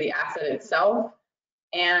custody of the asset itself,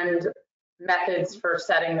 and methods for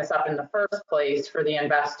setting this up in the first place for the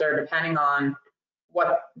investor, depending on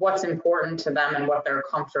what's important to them and what they're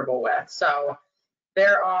comfortable with. So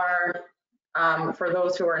there are, for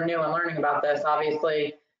those who are new and learning about this,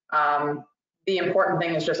 obviously, the important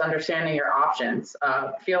thing is just understanding your options,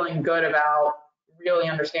 feeling good about really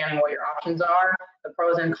understanding what your options are, the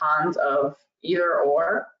pros and cons of either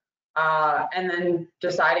or, and then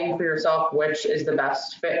deciding for yourself which is the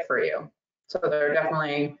best fit for you. So there are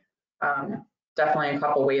definitely a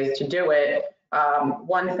couple ways to do it.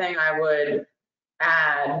 One thing I would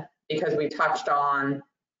add, because we touched on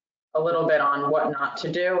a little bit on what not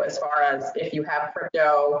to do, as far as if you have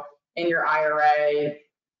crypto in your IRA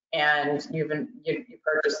and you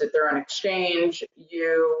purchased it through an exchange,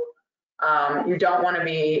 you don't want to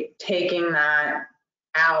be taking that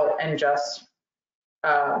out and just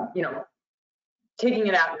taking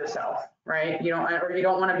it out yourself, right? You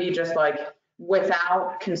don't want to be just like,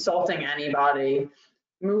 without consulting anybody,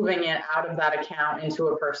 moving it out of that account into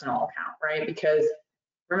a personal account, right? Because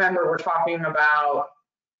remember, we're talking about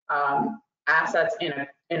assets in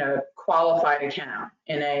a qualified account,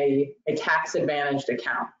 in a tax advantaged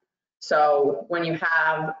account. So when you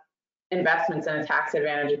have investments in a tax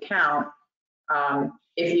advantaged account,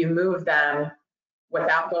 if you move them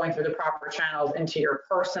without going through the proper channels into your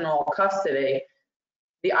personal custody,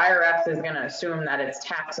 the IRS is going to assume that it's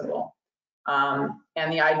taxable.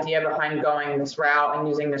 And the idea behind going this route and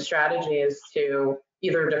using this strategy is to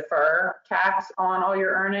either defer tax on all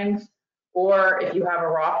your earnings, or if you have a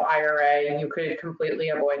Roth IRA, you could completely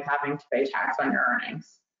avoid having to pay tax on your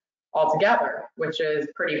earnings altogether, which is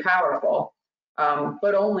pretty powerful,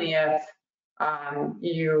 but only if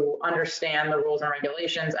you understand the rules and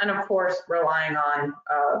regulations, and of course, relying on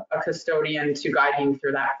a custodian to guide you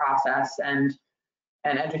through that process and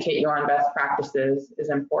educate you on best practices is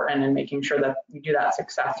important, and making sure that you do that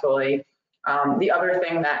successfully. The other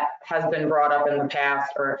thing that has been brought up in the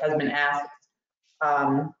past, or has been asked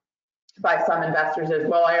by some investors, is,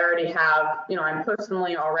 well, I already have, I'm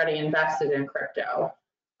personally already invested in crypto,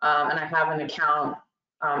 and I have an account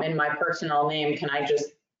in my personal name. Can I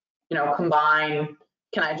just, combine,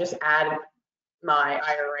 can I just add my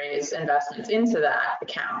IRA's investments into that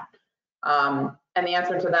account? And the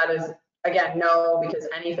answer to that is, again, no, because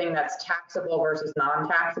anything that's taxable versus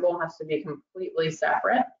non-taxable has to be completely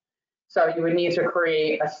separate. So you would need to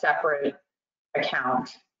create a separate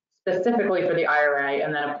account specifically for the IRA,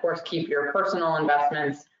 and then of course keep your personal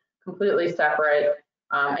investments completely separate.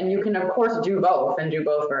 And you can of course do both, and do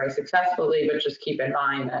both very successfully, but just keep in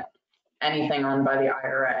mind that anything owned by the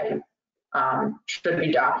IRA should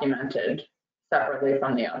be documented separately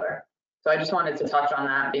from the other. So I just wanted to touch on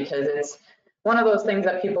that, because it's one of those things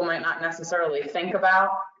that people might not necessarily think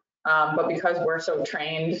about, but because we're so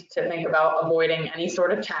trained to think about avoiding any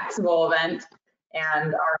sort of taxable event,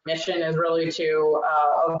 And our mission is really to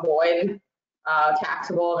avoid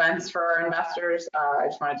taxable events for our investors. I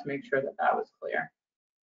just wanted to make sure that that was clear.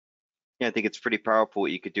 Yeah, I think it's pretty powerful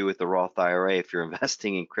what you could do with the Roth IRA if you're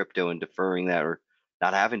investing in crypto and deferring that or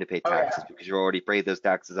not having to pay taxes because you already paid those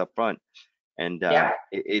taxes up front. And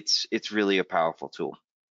it's really a powerful tool.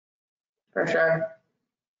 For sure.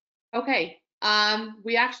 Okay,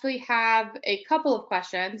 we actually have a couple of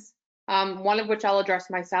questions, one of which I'll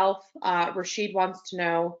address myself. Rashid wants to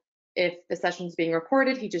know if the session is being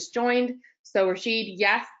recorded. He just joined. So Rashid,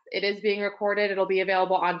 yes, it is being recorded. It'll be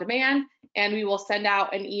available on demand, and we will send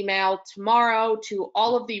out an email tomorrow to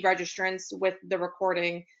all of the registrants with the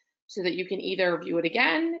recording so that you can either view it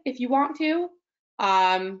again if you want to,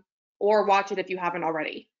 or watch it if you haven't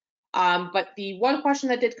already. But the one question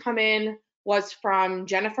that did come in was from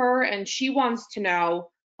Jennifer, and she wants to know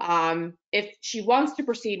if she wants to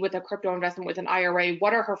proceed with a crypto investment with an IRA,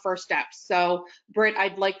 what are her first steps? So Britt,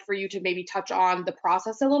 I'd like for you to maybe touch on the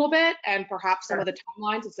process a little bit and perhaps some of the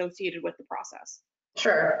timelines associated with the process.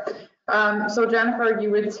 Sure. So Jennifer, you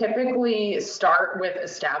would typically start with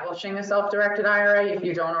establishing a self-directed IRA if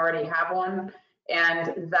you don't already have one.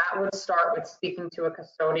 And that would start with speaking to a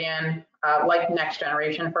custodian, like Next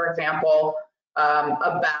Generation, for example,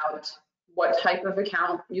 about what type of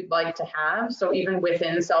account you'd like to have. So even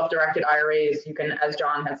within self-directed IRAs, you can, as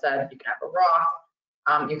John had said, you can have a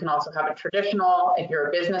Roth. You can also have a traditional. If you're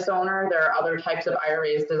a business owner, there are other types of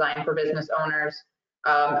IRAs designed for business owners.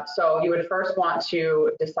 So you would first want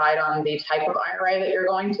to decide on the type of IRA that you're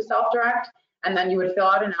going to self-direct, and then you would fill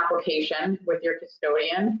out an application with your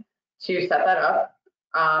custodian to set that up.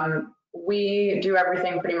 We do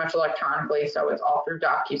everything pretty much electronically, so it's all through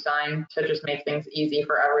DocuSign to just make things easy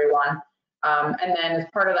for everyone. And then as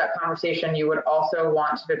part of that conversation, you would also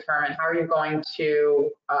want to determine how are you going to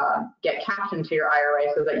get cash into your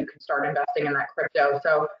IRA so that you can start investing in that crypto.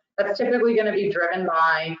 So that's typically going to be driven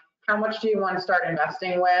by how much do you want to start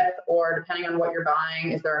investing with, or depending on what you're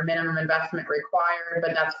buying, is there a minimum investment required?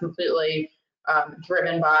 But that's completely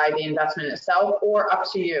driven by the investment itself, or up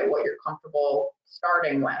to you, what you're comfortable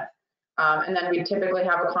starting with. And then we typically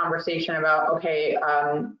have a conversation about, okay,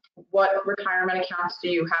 what retirement accounts do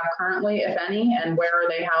you have currently, if any, and where are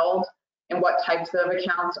they held, and what types of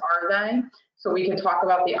accounts are they? So we can talk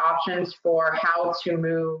about the options for how to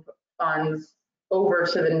move funds over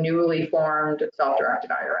to the newly formed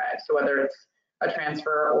self-directed IRA. So whether it's a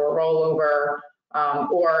transfer or a rollover,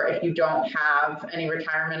 or if you don't have any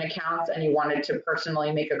retirement accounts and you wanted to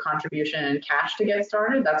personally make a contribution in cash to get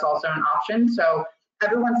started, that's also an option. So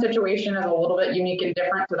everyone's situation is a little bit unique and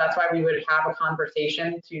different. So that's why we would have a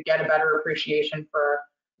conversation to get a better appreciation for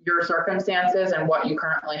your circumstances and what you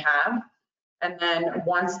currently have. And then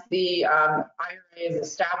once the IRA is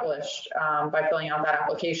established by filling out that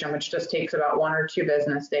application, which just takes about 1 or 2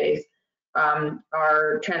 business days,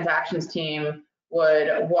 our transactions team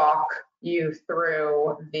would walk you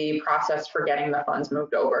through the process for getting the funds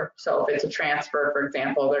moved over. So if it's a transfer, for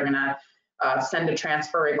example, they're going to send a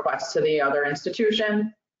transfer request to the other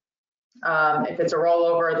institution. If it's a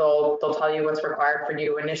rollover, they'll tell you what's required for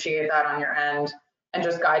you to initiate that on your end and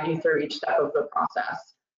just guide you through each step of the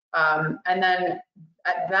process. And then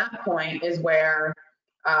at that point is where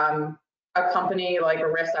a company like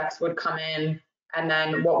ErisX would come in, and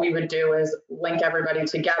then what we would do is link everybody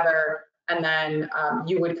together, and then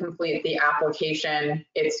you would complete the application.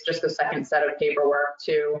 It's just the second set of paperwork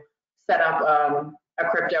to set up a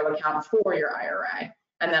crypto account for your IRA.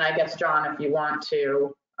 And then I guess, John, if you want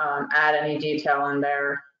to add any detail in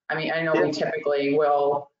there, I mean, I know we typically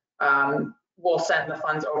will send the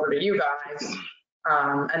funds over to you guys.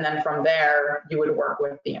 And then from there, you would work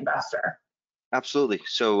with the investor. Absolutely.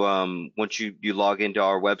 So once you log into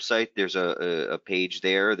our website, there's a page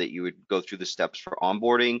there that you would go through the steps for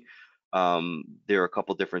onboarding. There are a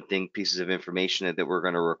couple different pieces of information that we're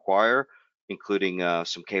going to require, including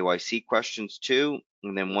some KYC questions too.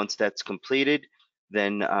 And then once that's completed,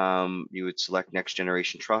 then you would select Next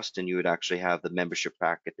Generation Trust, and you would actually have the membership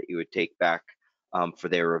packet that you would take back for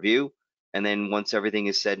their review. And then once everything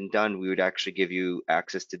is said and done, we would actually give you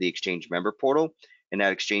access to the Exchange Member Portal. And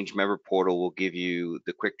that Exchange Member Portal will give you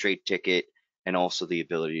the quick trade ticket and also the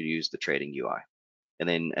ability to use the trading UI. And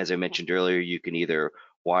then, as I mentioned earlier, you can either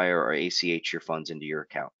wire or ACH your funds into your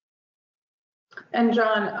account. And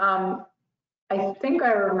John, I think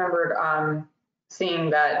I remembered seeing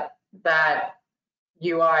that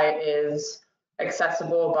UI is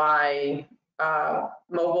accessible by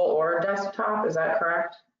mobile or desktop. Is that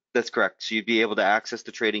correct? That's correct. So you'd be able to access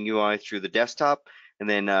the trading UI through the desktop. And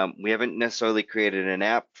then we haven't necessarily created an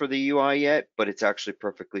app for the UI yet, but it's actually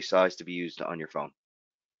perfectly sized to be used on your phone.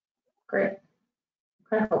 Great.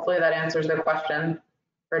 Okay, hopefully that answers the question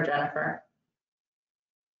for Jennifer.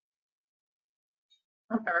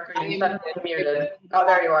 Oh, Erica, you said muted. Oh,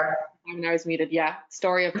 there you are. I was muted, yeah.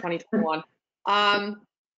 Story of 2021.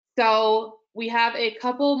 So we have a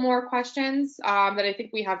couple more questions that I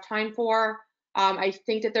think we have time for. I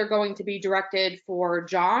think that they're going to be directed for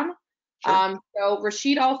John. Sure. So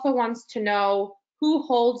Rashid also wants to know who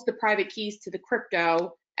holds the private keys to the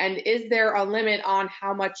crypto, and is there a limit on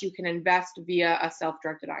how much you can invest via a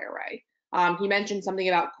self-directed IRA? He mentioned something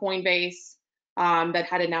about Coinbase that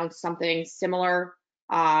had announced something similar.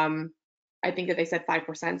 I think that they said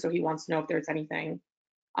 5%, so he wants to know if there's anything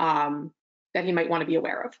that he might want to be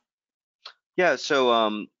aware of. Yeah,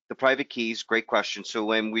 so the private keys, great question. So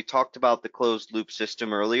when we talked about the closed loop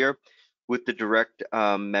system earlier, with the direct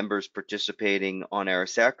members participating on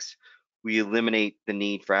RSX, we eliminate the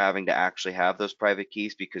need for having to actually have those private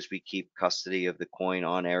keys because we keep custody of the coin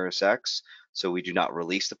on RSX, so we do not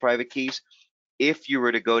release the private keys. If you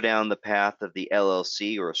were to go down the path of the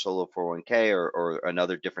LLC or a solo 401k or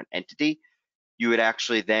another different entity, you would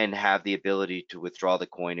actually then have the ability to withdraw the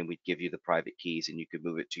coin, and we'd give you the private keys and you could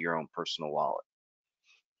move it to your own personal wallet.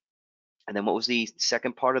 And then what was the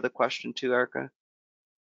second part of the question too, Erica?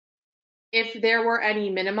 If there were any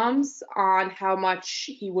minimums on how much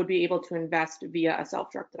he would be able to invest via a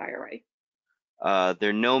self-directed IRA.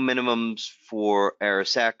 There are no minimums for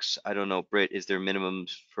RSX. I don't know, Britt, is there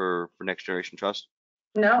minimums for Next Generation Trust?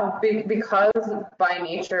 No, because by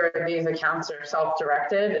nature these accounts are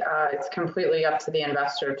self-directed, it's completely up to the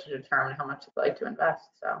investor to determine how much they'd like to invest.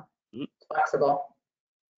 So it's flexible.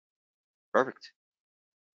 Perfect.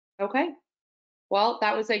 Okay. Well,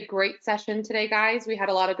 that was a great session today, guys. We had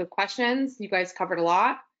a lot of good questions. You guys covered a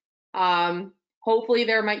lot. Hopefully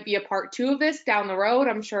there might be a part 2 of this down the road.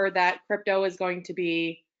 I'm sure that crypto is going to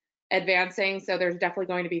be advancing, so there's definitely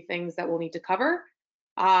going to be things that we'll need to cover.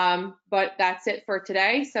 But that's it for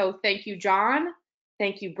today. So thank you, John.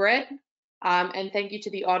 Thank you, Britt. And thank you to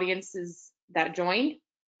the audiences that joined.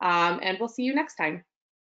 And we'll see you next time.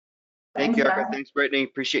 Thank you, Erica. Thanks, Brittany.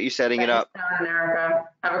 Appreciate you setting it up. Thanks, John and Erica.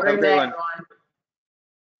 Have a great day, everyone.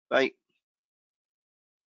 Bye.